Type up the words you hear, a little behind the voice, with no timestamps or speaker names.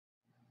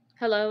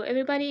Hello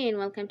everybody and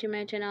welcome to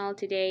my channel.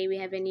 Today we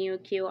have a new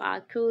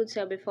QR code.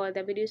 So before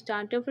the video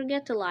starts, don't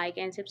forget to like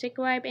and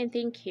subscribe and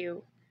thank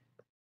you.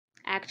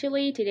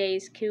 Actually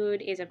today's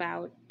code is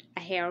about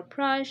a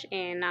hairbrush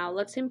and now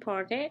let's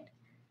import it.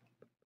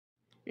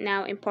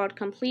 Now import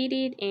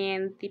completed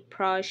and the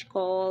brush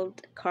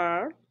called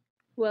curl.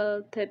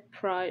 Well, the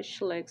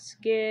brush looks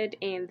good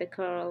and the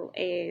curl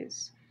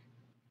is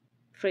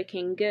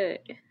freaking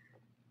good.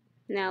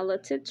 Now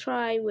let's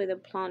try with a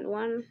blonde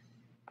one.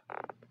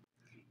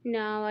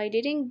 Now I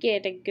didn't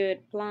get a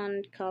good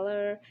blonde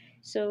color,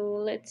 so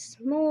let's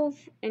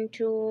move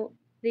into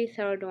the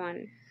third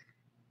one.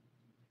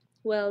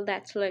 Well,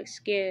 that looks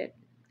good.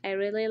 I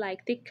really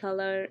like the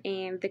color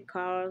and the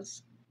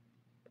curls.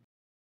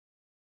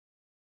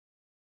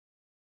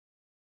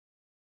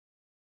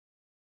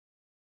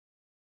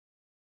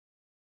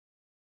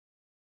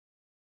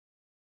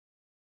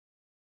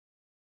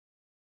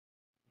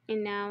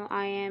 And now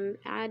I am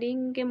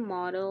adding a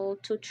model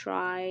to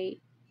try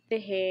the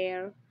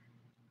hair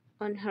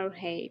on her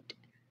head.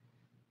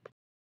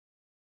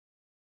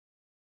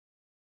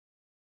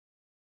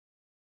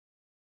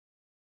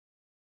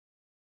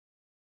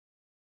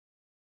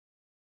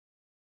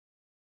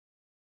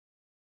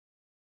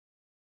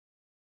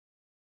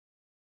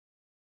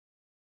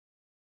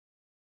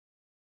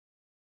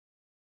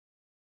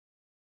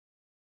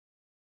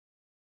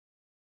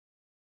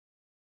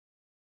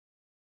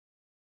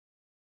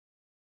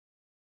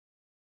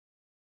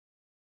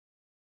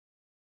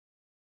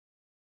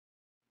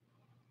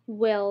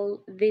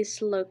 Well,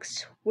 this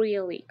looks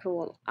really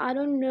cool. I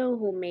don't know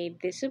who made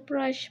this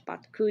brush,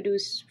 but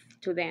kudos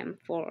to them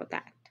for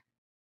that.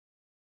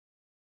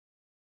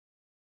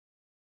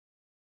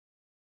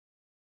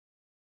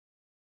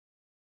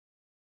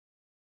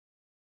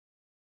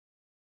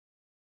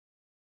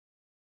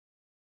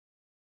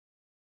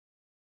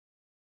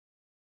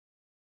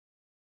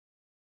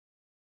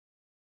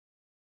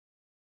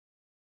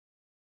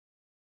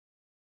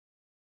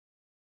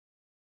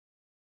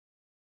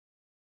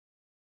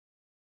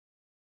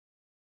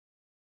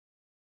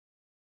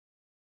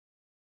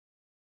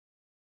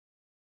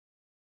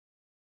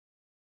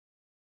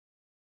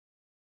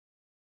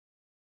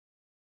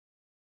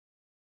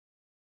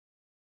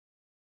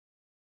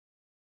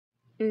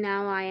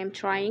 Now I am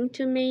trying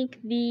to make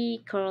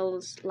the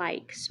curls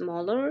like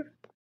smaller.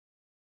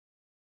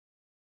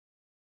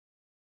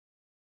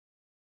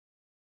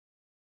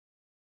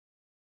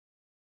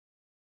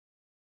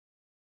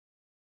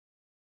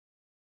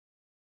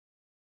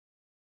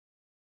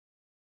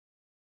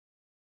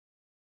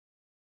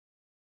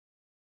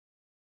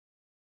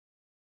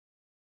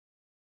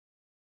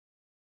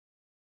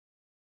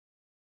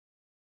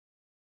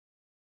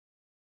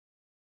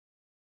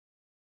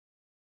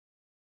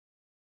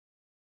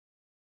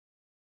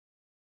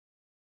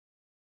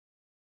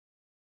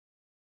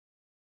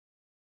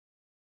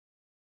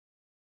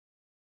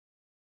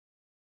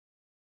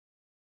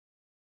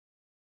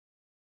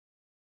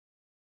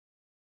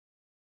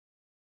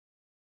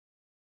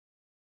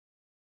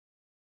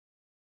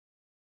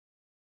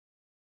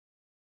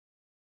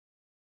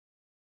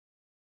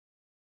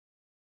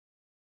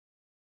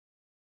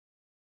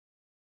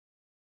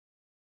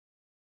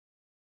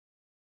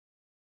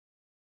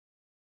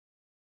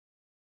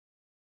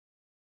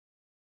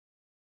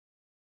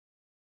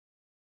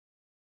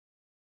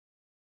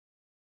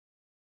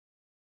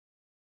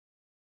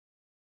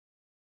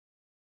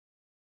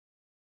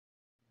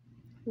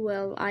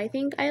 Well, I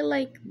think I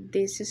like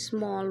this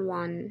small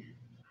one.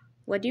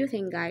 What do you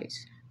think,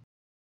 guys?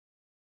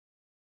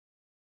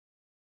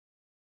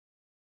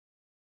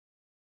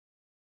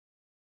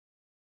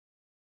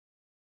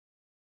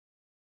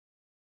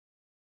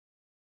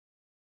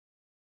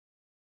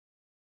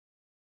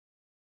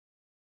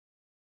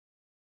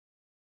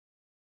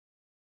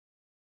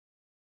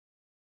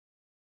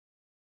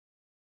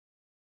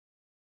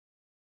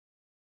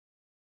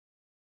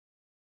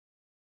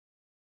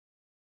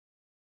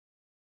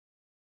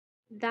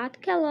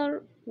 That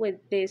color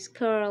with these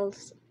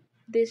curls,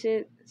 this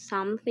is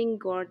something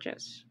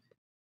gorgeous.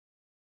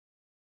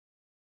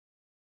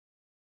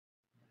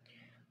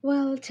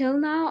 Well, till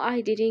now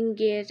I didn't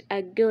get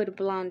a good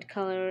blonde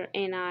color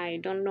and I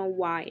don't know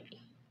why.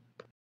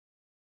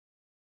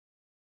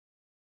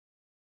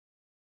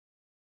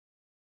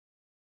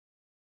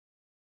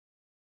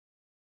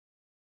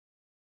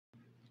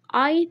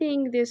 I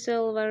think the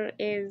silver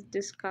is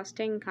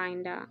disgusting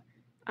kinda.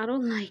 I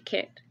don't like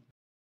it.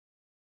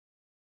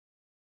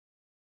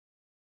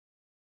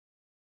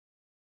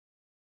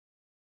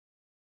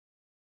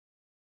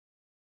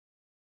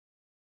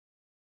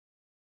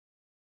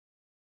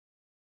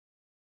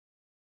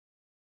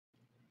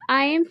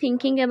 I am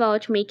thinking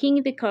about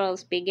making the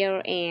curls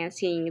bigger and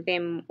seeing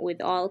them with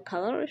all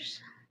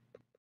colors.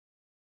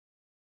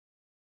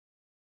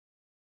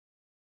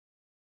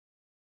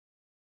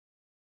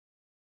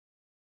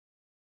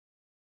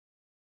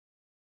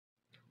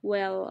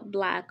 Well,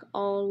 black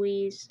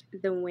always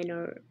the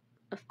winner.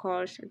 Of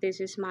course, this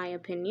is my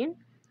opinion.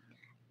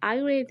 I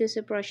rate this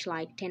brush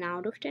like 10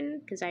 out of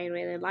 10 because I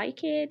really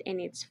like it, and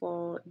it's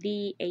for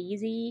the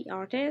easy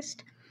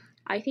artist.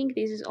 I think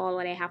this is all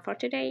what I have for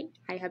today.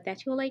 I hope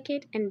that you like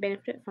it and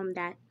benefit from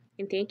that.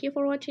 And thank you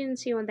for watching.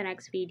 See you on the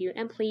next video.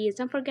 And please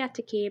don't forget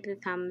to keep the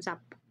thumbs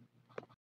up.